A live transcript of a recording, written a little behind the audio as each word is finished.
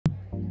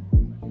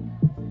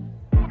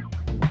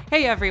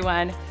Hey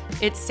everyone,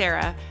 it's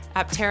Sarah,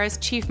 Aptera's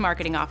Chief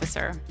Marketing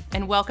Officer,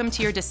 and welcome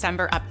to your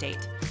December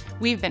update.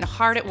 We've been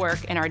hard at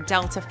work in our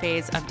Delta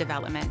phase of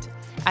development.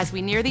 As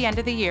we near the end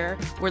of the year,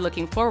 we're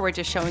looking forward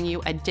to showing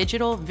you a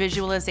digital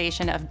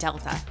visualization of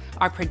Delta,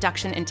 our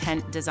production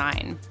intent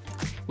design.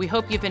 We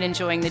hope you've been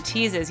enjoying the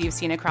teases you've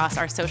seen across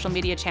our social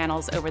media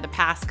channels over the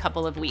past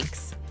couple of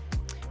weeks.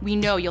 We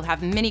know you'll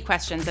have many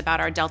questions about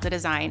our Delta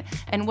design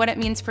and what it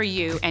means for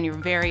you and your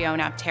very own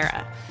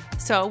Aptera.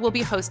 So we'll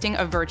be hosting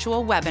a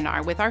virtual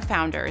webinar with our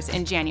founders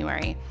in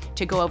January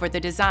to go over the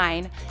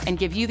design and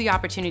give you the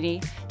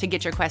opportunity to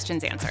get your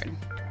questions answered.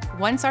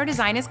 Once our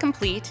design is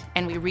complete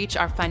and we reach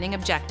our funding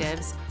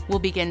objectives, we'll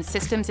begin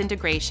systems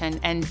integration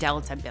and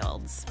Delta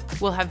builds.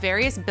 We'll have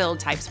various build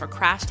types for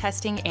crash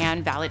testing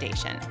and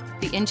validation.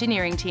 The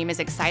engineering team is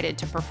excited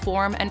to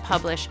perform and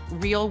publish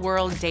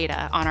real-world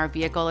data on our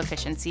vehicle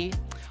efficiency,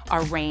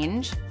 our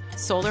range,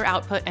 solar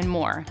output, and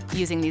more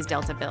using these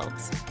Delta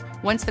builds.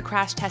 Once the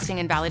crash testing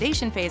and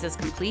validation phase is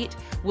complete,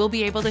 we'll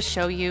be able to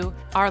show you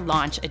our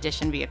launch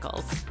edition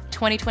vehicles.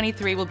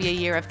 2023 will be a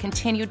year of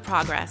continued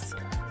progress,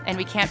 and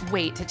we can't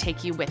wait to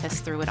take you with us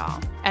through it all.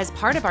 As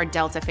part of our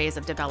Delta phase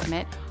of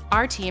development,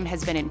 our team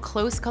has been in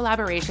close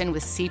collaboration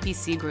with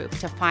CPC Group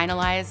to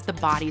finalize the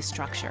body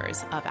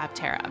structures of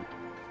Aptera.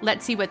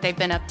 Let's see what they've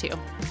been up to.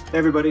 Hey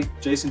everybody,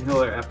 Jason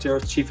Hiller,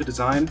 Aptera's Chief of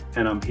Design,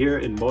 and I'm here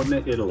in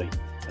Modena, Italy.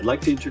 I'd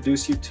like to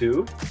introduce you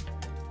to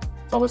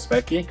Thomas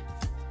Vecchi.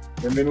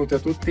 Benvenuti a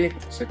tutti,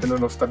 siete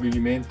nello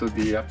stabilimento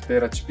di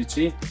Aptera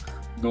CPC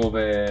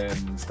dove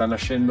sta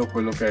nascendo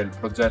quello che è il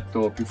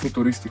progetto più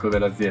futuristico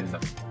dell'azienda.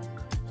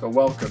 So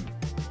welcome,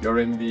 you're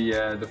in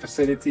the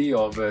facility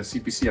of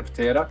CPC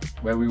Aptera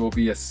where we will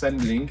be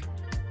assembling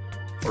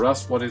for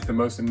us what is the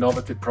most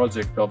innovative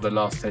project of the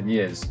last 10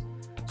 years.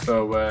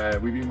 So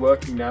we've been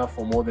working now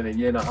for more than a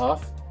year and a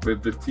half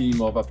with the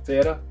team of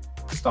Aptera,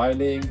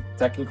 styling,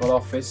 technical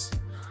office,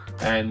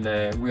 and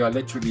we are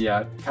literally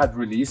at CAD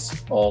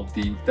release of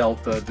the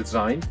Delta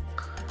design,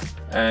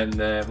 and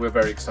we're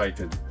very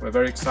excited. We're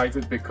very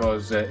excited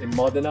because in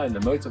Modena, in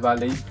the Motor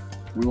Valley,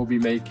 we will be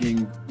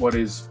making what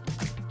is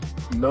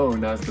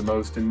known as the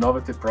most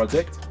innovative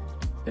project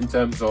in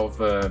terms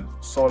of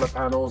solar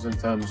panels, in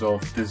terms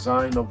of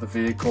design of the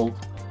vehicle,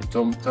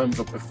 in terms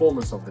of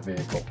performance of the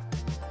vehicle.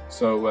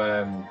 So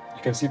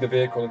you can see the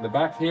vehicle in the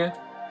back here,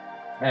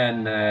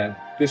 and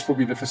this will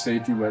be the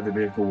facility where the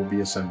vehicle will be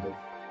assembled.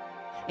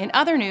 In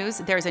other news,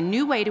 there's a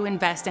new way to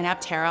invest in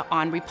Aptera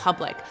on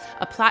Republic,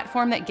 a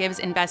platform that gives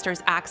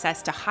investors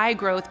access to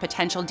high-growth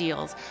potential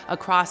deals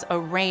across a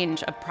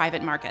range of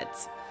private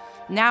markets.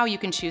 Now you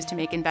can choose to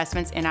make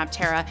investments in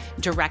Aptera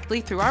directly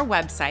through our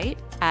website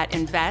at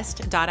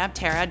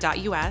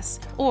invest.aptera.us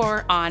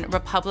or on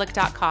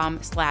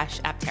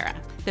republic.com/Aptera.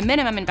 The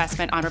minimum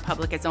investment on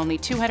Republic is only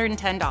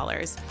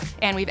 $210,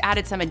 and we've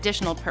added some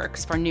additional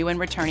perks for new and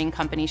returning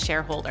company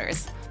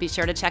shareholders. Be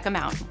sure to check them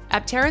out.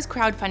 Aptera's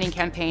crowdfunding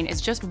campaign is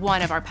just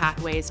one of our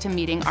pathways to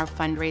meeting our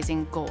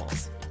fundraising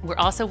goals. We're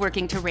also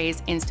working to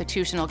raise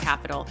institutional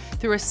capital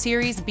through a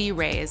Series B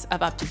raise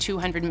of up to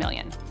 $200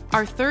 million.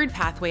 Our third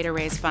pathway to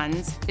raise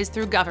funds is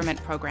through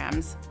government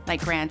programs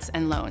like grants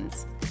and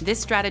loans.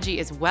 This strategy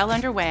is well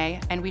underway,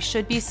 and we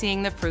should be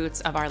seeing the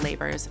fruits of our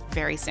labors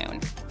very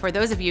soon. For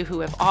those of you who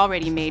have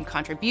already made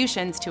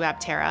contributions to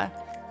Aptera,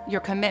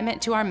 your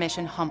commitment to our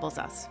mission humbles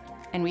us,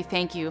 and we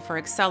thank you for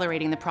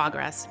accelerating the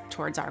progress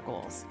towards our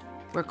goals.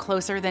 We're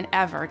closer than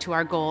ever to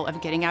our goal of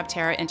getting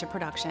Aptera into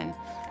production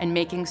and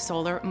making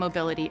solar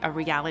mobility a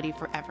reality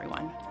for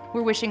everyone.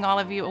 We're wishing all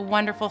of you a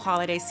wonderful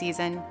holiday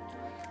season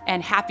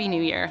and Happy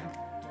New Year.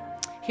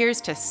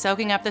 Here's to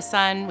soaking up the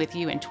sun with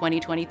you in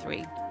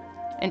 2023.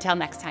 Until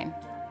next time.